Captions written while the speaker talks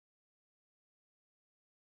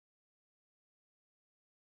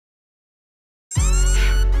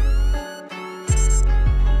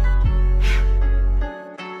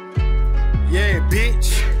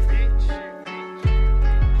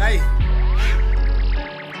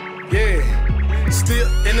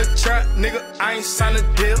the trap, nigga, I ain't signed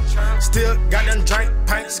a deal. Still got them drink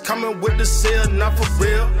pints coming with the seal, not for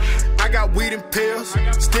real. I got weed and pills,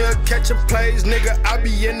 still catching plays, nigga, I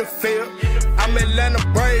be in the field. I'm Atlanta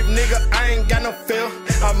brave, nigga, I ain't got no feel.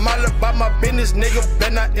 I'm all about my business, nigga,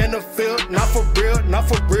 bet not in the field. Not for real, not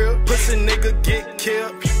for real. Pussy nigga get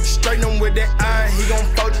killed. Straighten him with that iron, he gon'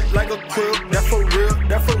 fold it like a quilt. That for real,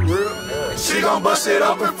 that for real. She gon' bust it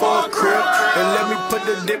open for a crib and let me put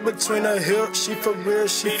the dick between her hips. She for real,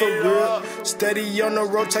 she for real. Steady on the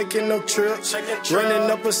road, taking no trips.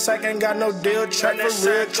 Running up a sack, ain't got no deal. Trap for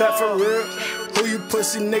real, trap for real. Who you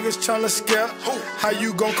pussy niggas tryna scare? How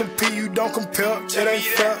you gon' compete, you don't compare. It ain't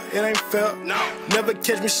fair, it ain't fair. Never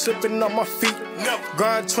catch me slipping on my feet.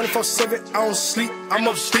 Grind 24/7, I don't sleep. I'm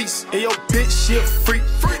a beast, and your bitch, she a freak.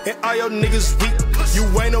 And all your niggas weak. You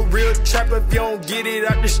ain't a real trapper if you don't get it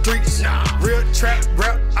out the streets. Real trap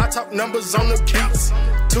rap, I talk numbers on the beats.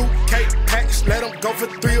 2K packs, let them go for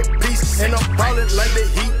 3 apiece. And I'm ballin' like the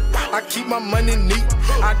Heat. I keep my money neat.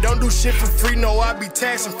 I don't do shit for free, no, I be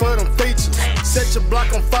taxing for them features. Set your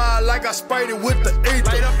block on fire like I sprayed it with the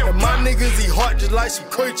ether. And my niggas eat hard just like some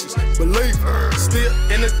creatures. Believe it. Still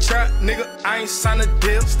in the trap, nigga, I ain't signed a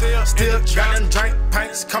deal. Still got them drink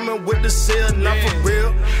pints coming with the seal, not for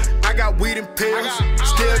real. I got weed and pills,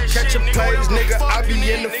 still catching plays, nigga, I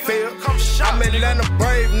be in the field. I'm Atlanta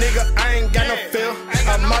brave, nigga, I ain't got no feel.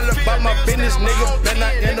 I'm all about my business, nigga, bet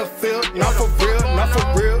not in the field. Not for real, not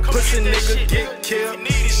for real. Pussy nigga get killed.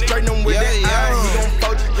 Straighten him with that iron, he gon'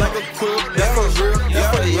 fold it like a quilt. That for real,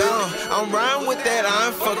 that for real. I'm riding with that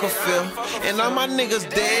iron fucker feel. And all my niggas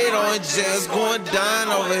dead or in jails, going down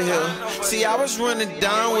over here. See, I was running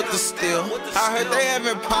down with the steel. I heard they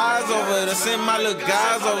having pies over there, send my little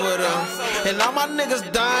guys over there. And all my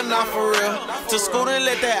niggas dying now for real. To school and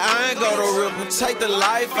let that iron go to rip and take the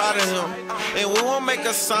life out of him. And we won't make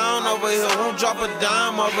a sound over here, won't drop a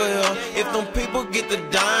dime over here. If them people get the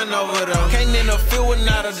dime over there. Can't in the field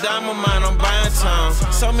without a dime of mine, I'm buying time.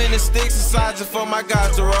 So many sticks inside just for my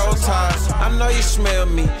guys to roll ties. I know you smell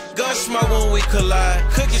me, gun smoke when we collide.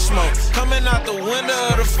 Cookie smoke, coming out the window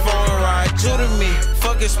of the phone ride. Due to me,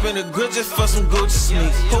 fucking spend a good just for some Gucci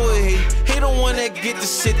sneaks. Who is he? He the one that get the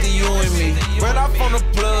shit to you and me. Right off on the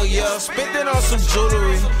plug, yeah, spent it on some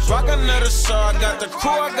jewelry. Rock another saw, I got the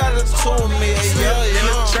crew, I got the two of me. Still in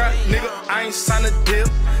the trap, nigga, I ain't signed a deal.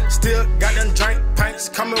 Still got them drink pints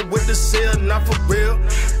coming with the seal, not for real.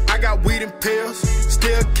 I got weed and pills,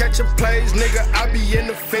 still catching plays, nigga, I be in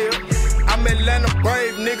the field. I'm Atlanta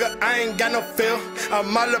brave, nigga, I ain't got no feel.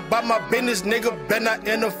 I'm all about my business, nigga, bet not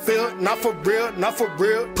in the field. Not for real, not for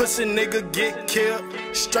real. Pussy nigga get killed.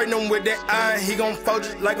 Straighten him with that iron, he gon' fold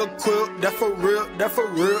it like a quilt. That for real, that for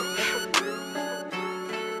real.